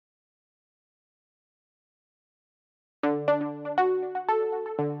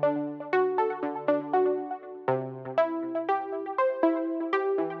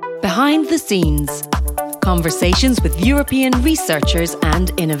Behind the scenes. Conversations with European researchers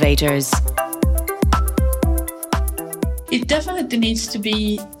and innovators. It definitely needs to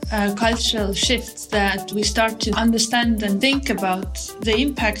be a cultural shift that we start to understand and think about the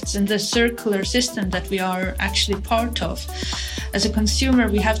impacts and the circular system that we are actually part of. As a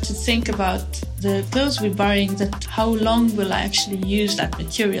consumer, we have to think about the clothes we're buying, that how long will I actually use that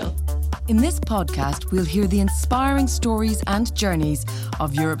material. In this podcast, we'll hear the inspiring stories and journeys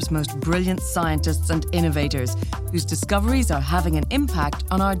of Europe's most brilliant scientists and innovators whose discoveries are having an impact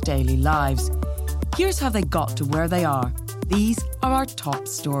on our daily lives. Here's how they got to where they are. These are our top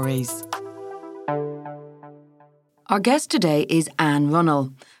stories. Our guest today is Anne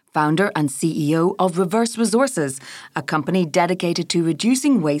Runnell, founder and CEO of Reverse Resources, a company dedicated to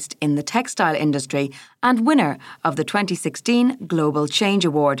reducing waste in the textile industry and winner of the 2016 Global Change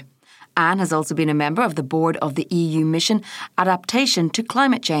Award. Anne has also been a member of the board of the EU mission Adaptation to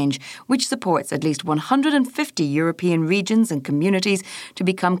Climate Change, which supports at least 150 European regions and communities to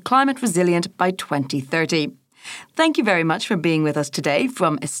become climate resilient by 2030. Thank you very much for being with us today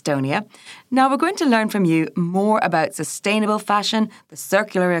from Estonia. Now we're going to learn from you more about sustainable fashion, the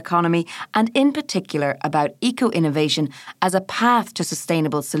circular economy, and in particular about eco-innovation as a path to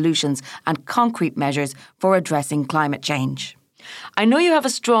sustainable solutions and concrete measures for addressing climate change. I know you have a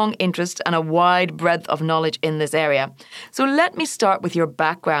strong interest and a wide breadth of knowledge in this area. So let me start with your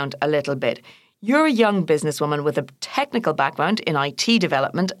background a little bit. You're a young businesswoman with a technical background in IT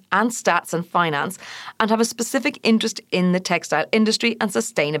development and stats and finance and have a specific interest in the textile industry and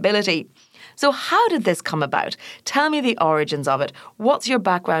sustainability. So how did this come about? Tell me the origins of it. What's your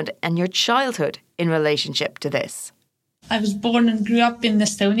background and your childhood in relationship to this? I was born and grew up in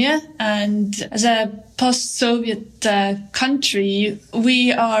Estonia, and as a post-Soviet country,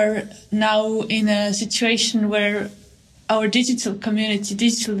 we are now in a situation where our digital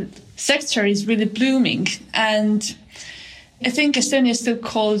sector is really blooming. And I think Estonia is still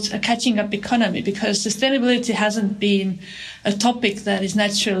called a catching up economy because sustainability hasn't been a topic that is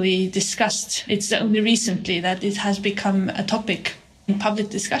naturally discussed. It's only recently that it has become a topic in public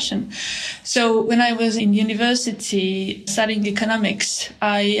discussion. So when I was in university studying economics,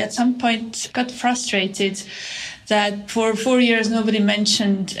 I at some point got frustrated that for 4 years nobody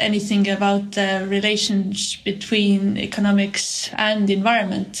mentioned anything about the relationship between economics and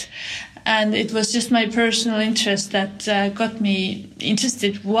environment. And it was just my personal interest that got me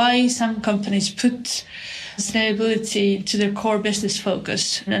interested why some companies put sustainability to their core business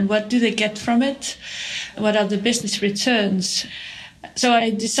focus and what do they get from it? What are the business returns? So I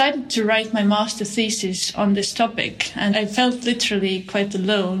decided to write my master thesis on this topic, and I felt literally quite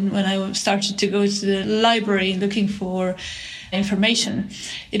alone when I started to go to the library looking for information.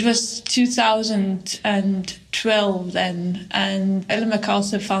 It was 2012 then, and Ellen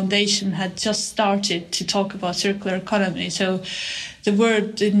MacArthur Foundation had just started to talk about circular economy, so the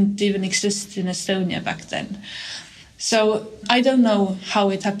word didn't even exist in Estonia back then. So I don't know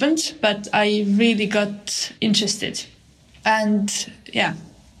how it happened, but I really got interested. And yeah,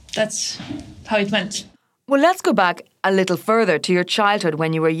 that's how it went. Well, let's go back a little further to your childhood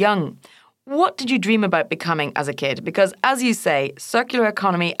when you were young. What did you dream about becoming as a kid? Because, as you say, circular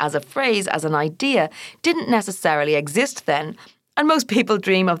economy as a phrase, as an idea, didn't necessarily exist then. And most people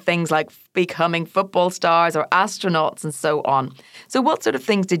dream of things like becoming football stars or astronauts and so on. So what sort of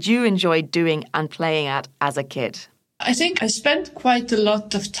things did you enjoy doing and playing at as a kid? I think I spent quite a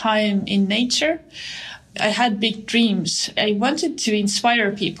lot of time in nature. I had big dreams. I wanted to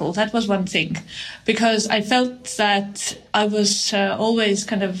inspire people. That was one thing, because I felt that I was always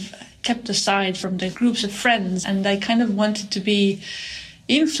kind of kept aside from the groups of friends, and I kind of wanted to be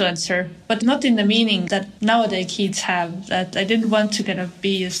influencer, but not in the meaning that nowadays kids have, that I didn't want to kind of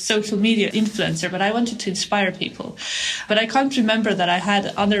be a social media influencer, but I wanted to inspire people. But I can't remember that I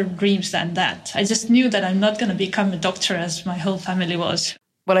had other dreams than that. I just knew that I'm not going to become a doctor as my whole family was.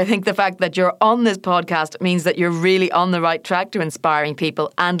 Well, I think the fact that you're on this podcast means that you're really on the right track to inspiring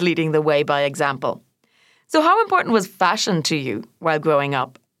people and leading the way by example. So how important was fashion to you while growing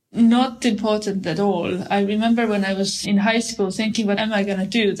up? Not important at all. I remember when I was in high school thinking, what am I going to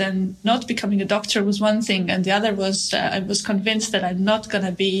do? Then not becoming a doctor was one thing. And the other was I was convinced that I'm not going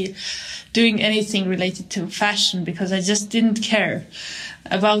to be doing anything related to fashion because I just didn't care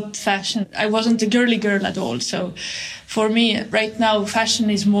about fashion. I wasn't a girly girl at all. So for me, right now, fashion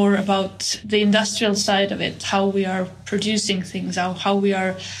is more about the industrial side of it, how we are producing things, how we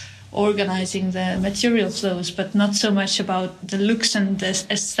are organizing the material flows, but not so much about the looks and the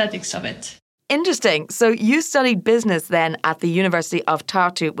aesthetics of it. Interesting. So you studied business then at the University of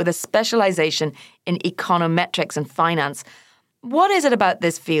Tartu with a specialisation in econometrics and finance. What is it about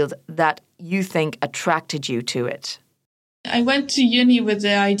this field that you think attracted you to it? I went to uni with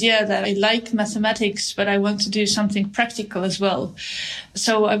the idea that I like mathematics, but I want to do something practical as well.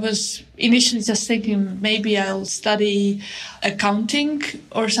 So I was initially just thinking maybe I'll study accounting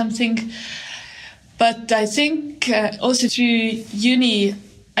or something. But I think also through uni,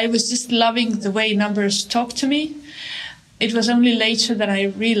 I was just loving the way numbers talk to me. It was only later that I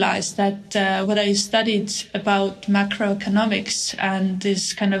realized that what I studied about macroeconomics and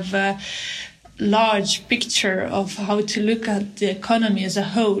this kind of large picture of how to look at the economy as a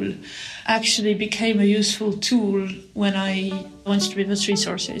whole actually became a useful tool when I went to Rivers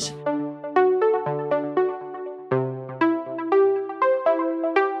Resources.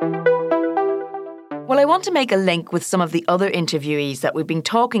 Well, I want to make a link with some of the other interviewees that we've been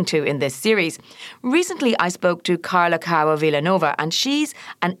talking to in this series. Recently, I spoke to Carla Cava Villanova, and she's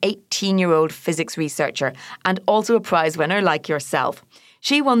an 18-year-old physics researcher and also a prize winner like yourself.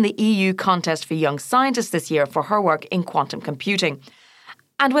 She won the EU Contest for Young Scientists this year for her work in quantum computing.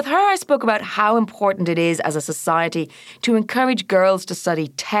 And with her, I spoke about how important it is as a society to encourage girls to study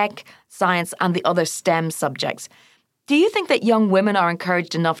tech, science and the other STEM subjects. Do you think that young women are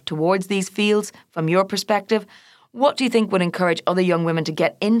encouraged enough towards these fields from your perspective? What do you think would encourage other young women to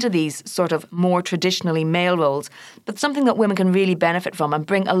get into these sort of more traditionally male roles, but something that women can really benefit from and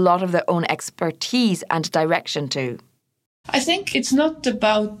bring a lot of their own expertise and direction to? I think it's not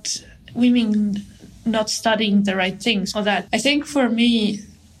about women not studying the right things or that. I think for me,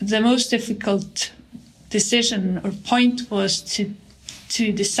 the most difficult decision or point was to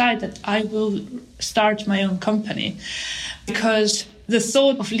decide that I will start my own company, because the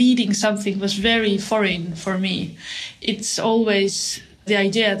thought of leading something was very foreign for me. It's always the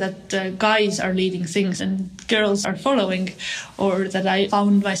idea that guys are leading things and girls are following, or that I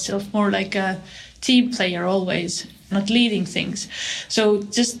found myself more like a team player always, not leading things. So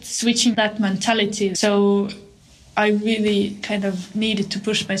just switching that mentality. So I really kind of needed to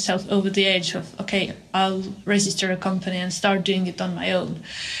push myself over the edge of, okay, I'll register a company and start doing it on my own.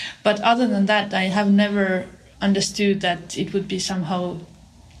 But other than that, I have never understood that it would be somehow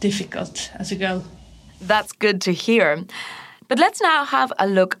difficult as a girl. That's good to hear. But let's now have a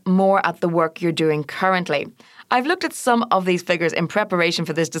look more at the work you're doing currently. I've looked at some of these figures in preparation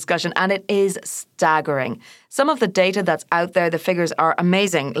for this discussion, and it is staggering. Some of the data that's out there, the figures are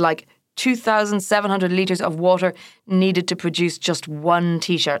amazing, like 2,700 litres of water needed to produce just one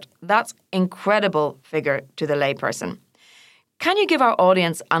T-shirt. That's incredible figure to the layperson. Can you give our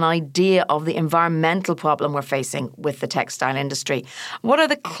audience an idea of the environmental problem we're facing with the textile industry? What are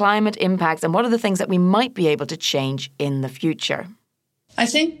the climate impacts and what are the things that we might be able to change in the future? I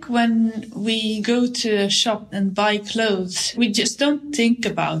think when we go to a shop and buy clothes, we just don't think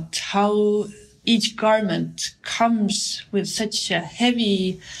about how each garment comes with such a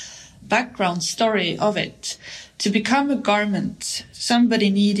heavy background story of it. To become a garment, somebody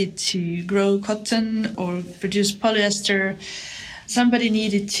needed to grow cotton or produce polyester. Somebody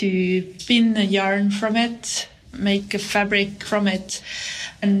needed to spin a yarn from it, make a fabric from it,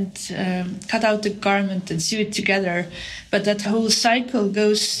 and cut out the garment and sew it together. But that whole cycle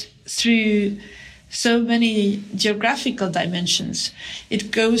goes through so many geographical dimensions.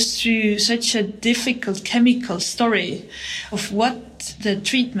 It goes through such a difficult chemical story of what the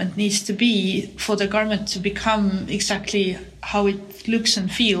treatment needs to be for the garment to become exactly how it looks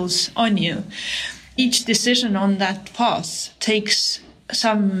and feels on you. Each decision on that path takes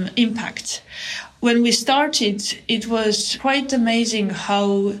some impact. When we started, it was quite amazing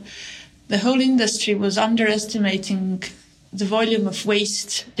how the whole industry was underestimating the volume of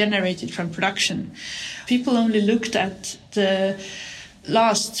waste generated from production. People only looked at the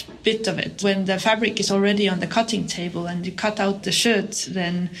last bit of it. When the fabric is already on the cutting table and you cut out the shirt,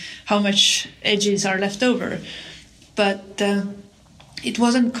 then how much edges are left over. But it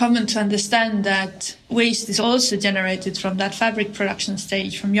wasn't common to understand that waste is also generated from that fabric production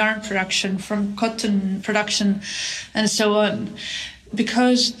stage, from yarn production, from cotton production, and so on.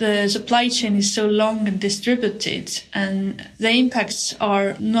 Because the supply chain is so long and distributed and the impacts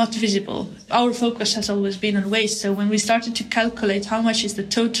are not visible, our focus has always been on waste. So when we started to calculate how much is the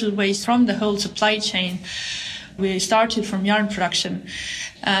total waste from the whole supply chain, we started from yarn production.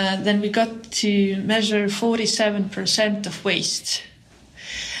 Then we got to measure 47% of waste.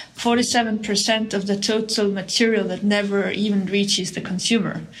 47% of the total material that never even reaches the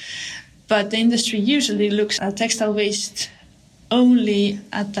consumer. But the industry usually looks at textile waste only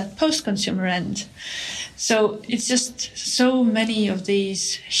at that post-consumer end. So it's just so many of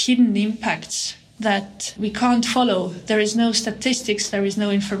these hidden impacts that we can't follow. There is no statistics, there is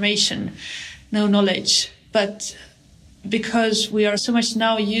no information, no knowledge. But because we are so much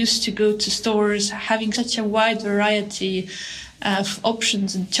now used to go to stores, having such a wide variety of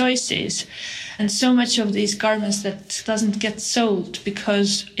options and choices, and so much of these garments that doesn't get sold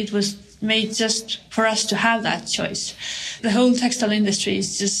because it was made just for us to have that choice. The whole textile industry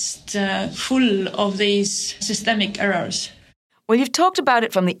is just full of these systemic errors. Well, you've talked about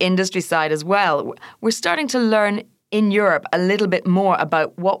it from the industry side as well. We're starting to learn in Europe a little bit more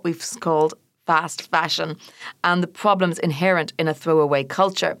about what we've called fast fashion and the problems inherent in a throwaway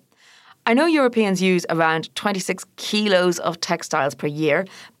culture. I know Europeans use around 26 kilos of textiles per year,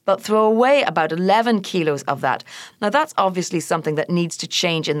 but throw away about 11 kilos of that. Now, that's obviously something that needs to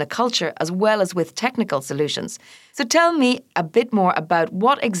change in the culture as well as with technical solutions. So tell me a bit more about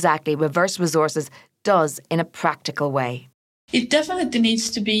what exactly Reverse Resources does in a practical way. It definitely needs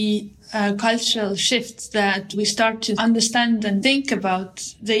to be a cultural shift that we start to understand and think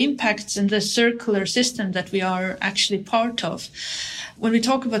about the impacts and the circular system that we are actually part of. When we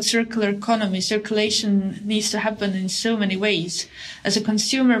talk about circular economy, circulation needs to happen in so many ways. As a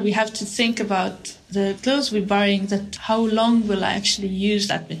consumer, we have to think about the clothes we're buying, that how long will I actually use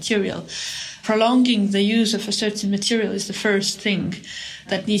that material. Prolonging the use of a certain material is the first thing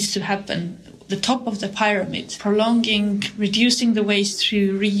that needs to happen. The top of the pyramid, prolonging, reducing the waste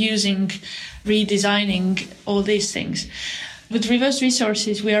through reusing, redesigning, all these things. With Reverse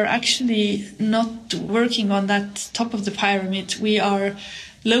Resources, we are actually not working on that top of the pyramid. We are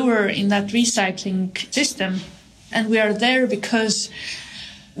lower in that recycling system, and we are there because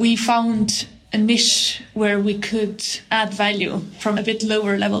we found a niche where we could add value from a bit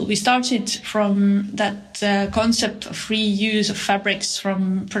lower level. We started from that concept of free use of fabrics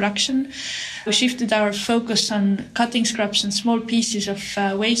from production. We shifted our focus on cutting scraps and small pieces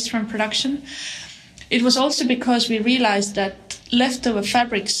of waste from production. It was also because we realized that leftover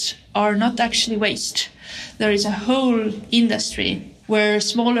fabrics are not actually waste. There is a whole industry where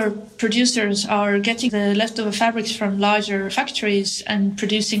smaller producers are getting the leftover fabrics from larger factories and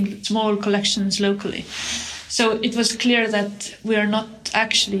producing small collections locally. So it was clear that we are not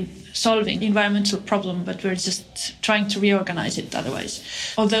actually solving the environmental problem, but we're just trying to reorganize it otherwise.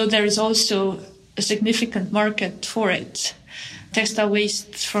 Although there is also a significant market for it. Textile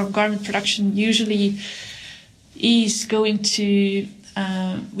waste from garment production usually is going to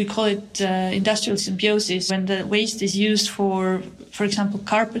we call it industrial symbiosis, when the waste is used for example,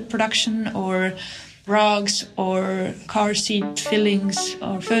 carpet production or rugs or car seat fillings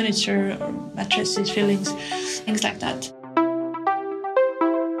or furniture or mattresses fillings, things like that.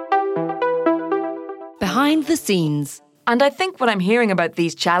 Behind the scenes. And I think what I'm hearing about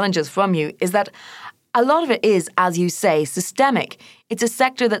these challenges from you is that a lot of it is, as you say, systemic. It's a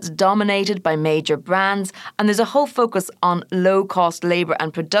sector that's dominated by major brands, and there's a whole focus on low-cost labour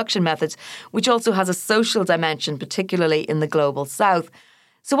and production methods, which also has a social dimension, particularly in the global south.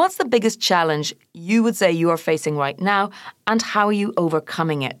 So what's the biggest challenge you would say you are facing right now, and how are you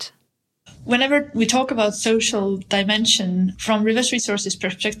overcoming it? Whenever we talk about social dimension, from Reverse Resources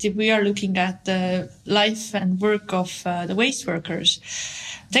perspective, we are looking at the life and work of the waste workers.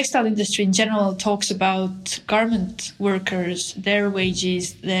 Textile industry in general talks about garment workers, their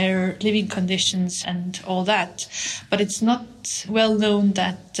wages, their living conditions and all that. But it's not well known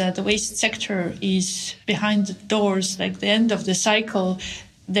that the waste sector is behind the doors, like the end of the cycle.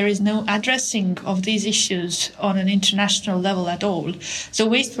 There is no addressing of these issues on an international level at all. So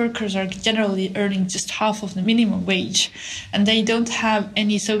waste workers are generally earning just half of the minimum wage, and they don't have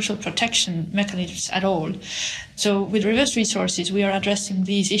any social protection mechanisms at all. So with Reverse Resources, we are addressing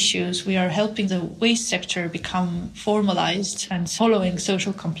these issues. We are helping the waste sector become formalized and following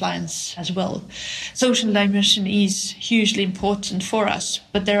social compliance as well. Social dimension is hugely important for us,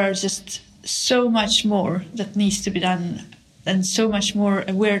 but there are just so much more that needs to be done and so much more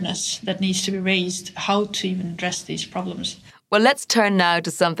awareness that needs to be raised how to even address these problems. Well, let's turn now to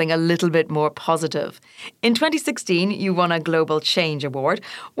something a little bit more positive. In 2016, you won a Global Change Award.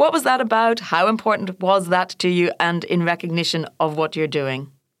 What was that about? How important was that to you, and in recognition of what you're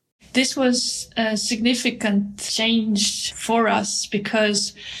doing? This was a significant change for us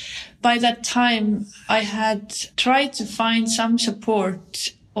because by that time I had tried to find some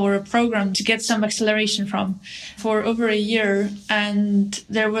support or a program to get some acceleration from for over a year, and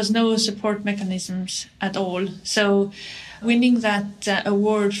there was no support mechanisms at all. So winning that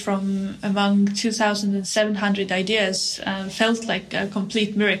award from among 2,700 ideas felt like a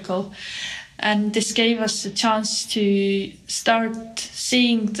complete miracle. And this gave us a chance to start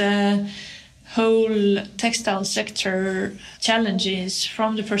seeing the whole textile sector challenges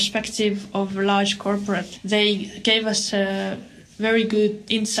from the perspective of a large corporate. They gave us a very good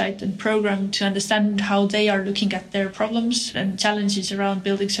insight and program to understand how they are looking at their problems and challenges around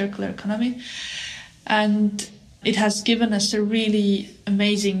building circular economy. And it has given us a really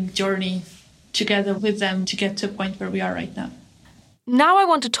amazing journey together with them to get to a point where we are right now. Now I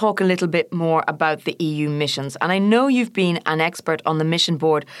want to talk a little bit more about the EU missions. And I know you've been an expert on the mission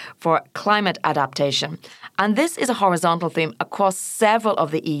board for climate adaptation. And this is a horizontal theme across several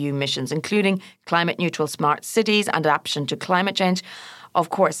of the EU missions, including climate neutral smart cities and adaptation to climate change. Of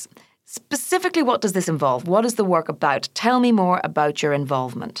course, specifically, what does this involve? What is the work about? Tell me more about your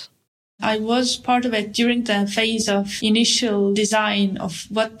involvement. I was part of it during the phase of initial design of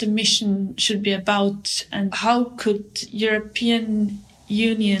what the mission should be about and how could European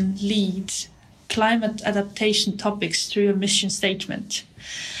Union lead climate adaptation topics through a mission statement.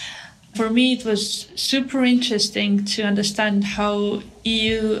 For me, it was super interesting to understand how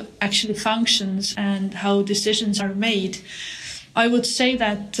EU actually functions and how decisions are made. I would say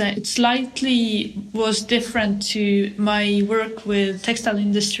that it slightly was different to my work with textile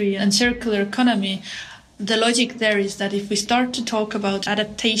industry and circular economy. The logic there is that if we start to talk about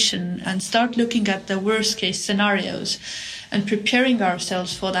adaptation and start looking at the worst case scenarios and preparing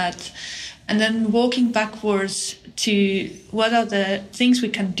ourselves for that, and then walking backwards to what are the things we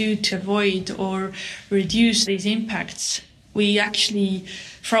can do to avoid or reduce these impacts, we actually,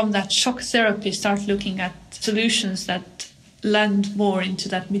 from that shock therapy, start looking at solutions that land more into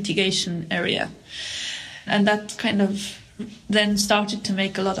that mitigation area. And that kind of then started to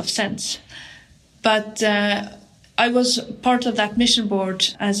make a lot of sense. But I was part of that mission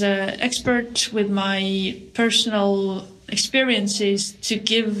board as an expert with my personal experiences to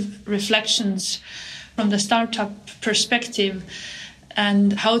give reflections from the startup perspective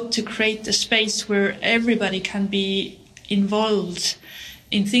and how to create a space where everybody can be involved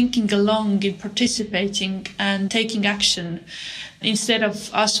in thinking along, in participating and taking action, instead of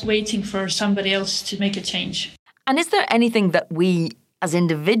us waiting for somebody else to make a change. And is there anything that we as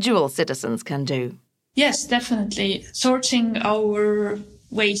individual citizens can do? Yes, definitely. Sorting our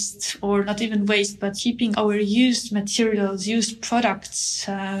waste, or not even waste, but keeping our used materials, used products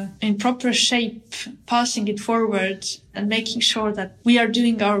in proper shape, passing it forward and making sure that we are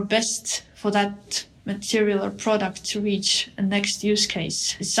doing our best for that material or product to reach a next use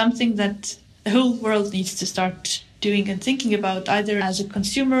case. It's something that the whole world needs to start doing and thinking about, either as a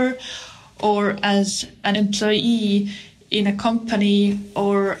consumer or as an employee in a company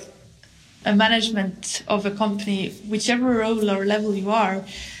or a management of a company, whichever role or level you are.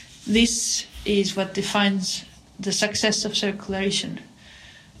 This is what defines the success of circulation.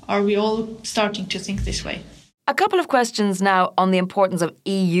 Are we all starting to think this way? A couple of questions now on the importance of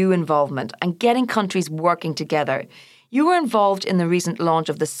EU involvement and getting countries working together. You were involved in the recent launch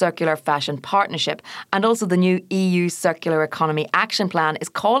of the Circular Fashion Partnership, and also the new EU Circular Economy Action Plan is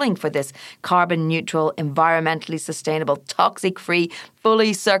calling for this carbon neutral, environmentally sustainable, toxic-free,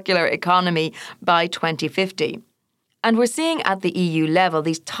 fully circular economy by 2050. And we're seeing at the EU level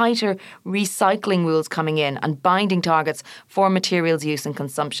these tighter recycling rules coming in and binding targets for materials use and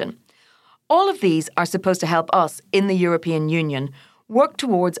consumption. All of these are supposed to help us in the European Union work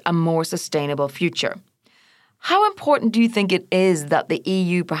towards a more sustainable future. How important do you think it is that the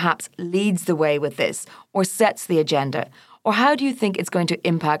EU perhaps leads the way with this or sets the agenda? Or how do you think it's going to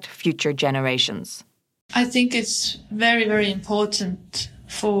impact future generations? I think it's very, very important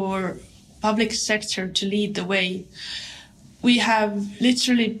for public sector to lead the way. We have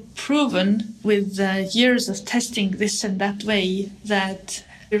literally proven with years of testing this and that way that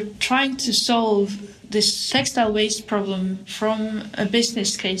we're trying to solve this textile waste problem from a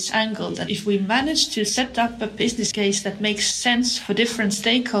business case angle. That if we manage to set up a business case that makes sense for different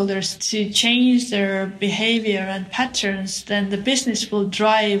stakeholders to change their behavior and patterns, then the business will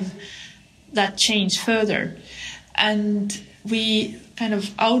drive that change further. And we kind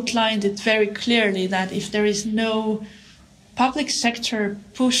of outlined it very clearly that if there is no public sector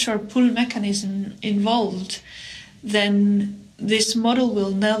push or pull mechanism involved, then this model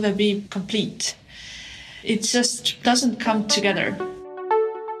will never be complete. It just doesn't come together.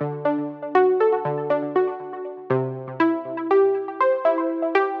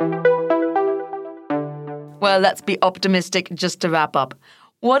 Well, let's be optimistic just to wrap up.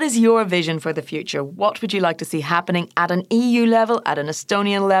 What is your vision for the future? What would you like to see happening at an EU level, at an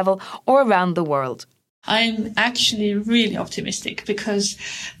Estonian level, or around the world? I'm actually really optimistic because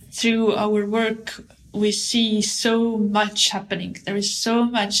through our work, we see so much happening. There is so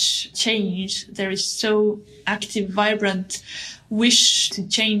much change. There is so active, vibrant wish to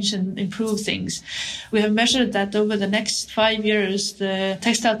change and improve things. We have measured that over the next 5 years, the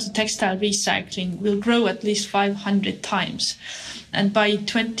textile-to-textile recycling will grow at least 500 times. And by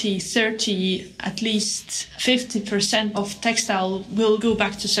 2030, at least 50% of textile will go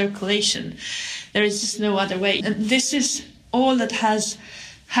back to circulation. There is just no other way. And this is all that has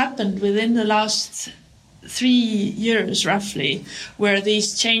happened within the last 3 years, roughly, where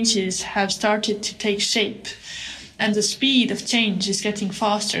these changes have started to take shape. And the speed of change is getting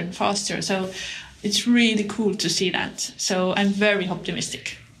faster and faster. So it's really cool to see that. So I'm very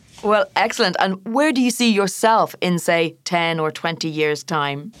optimistic. Well, excellent. And where do you see yourself in, say, 10 or 20 years'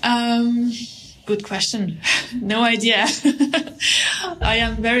 time? Good question. No idea. I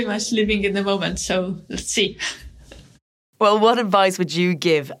am very much living in the moment. So let's see. Well, what advice would you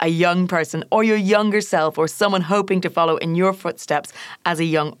give a young person or your younger self or someone hoping to follow in your footsteps as a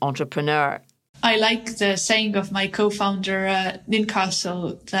young entrepreneur? I like the saying of my co-founder, Lynn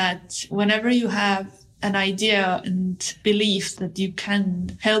Castle, that whenever you have an idea and belief that you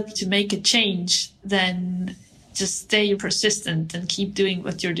can help to make a change, then just stay persistent and keep doing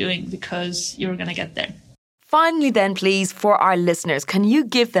what you're doing because you're going to get there. Finally then, please, for our listeners, can you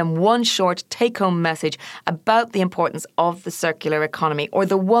give them one short take-home message about the importance of the circular economy, or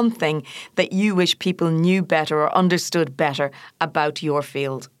the one thing that you wish people knew better or understood better about your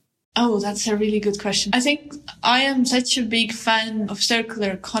field? Oh, that's a really good question. I think I am such a big fan of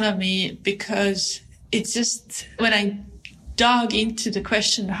circular economy because it's just, when I dug into the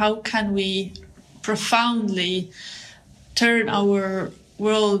question, how can we profoundly turn our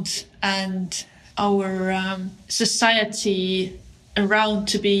world and our society around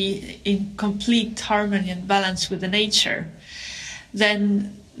to be in complete harmony and balance with the nature,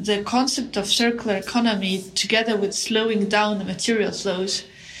 then the concept of circular economy, together with slowing down the material flows,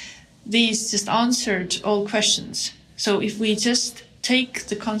 these just answered all questions. So if we just take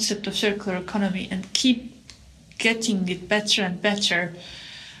the concept of circular economy and keep getting it better and better,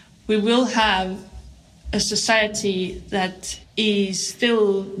 we will have a society that is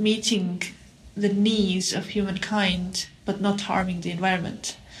still meeting the needs of humankind, but not harming the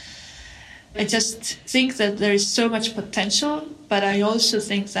environment. I just think that there is so much potential, but I also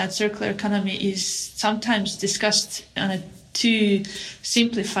think that circular economy is sometimes discussed on a too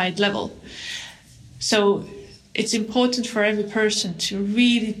simplified level. So it's important for every person to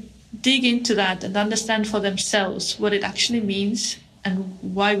really dig into that and understand for themselves what it actually means and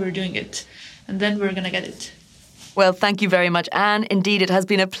why we're doing it. And then we're going to get it. Well, thank you very much, Anne. Indeed, it has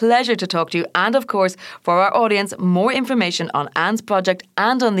been a pleasure to talk to you. And of course, for our audience, more information on Anne's project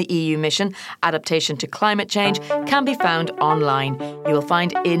and on the EU mission, Adaptation to Climate Change, can be found online. You will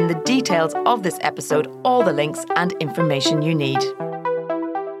find in the details of this episode all the links and information you need.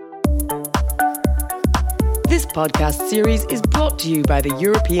 This podcast series is brought to you by the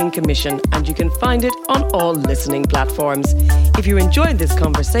European Commission, and you can find it on all listening platforms. If you enjoyed this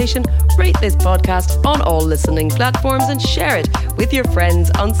conversation, rate this podcast on all listening platforms and share it with your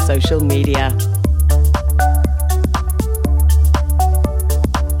friends on social media.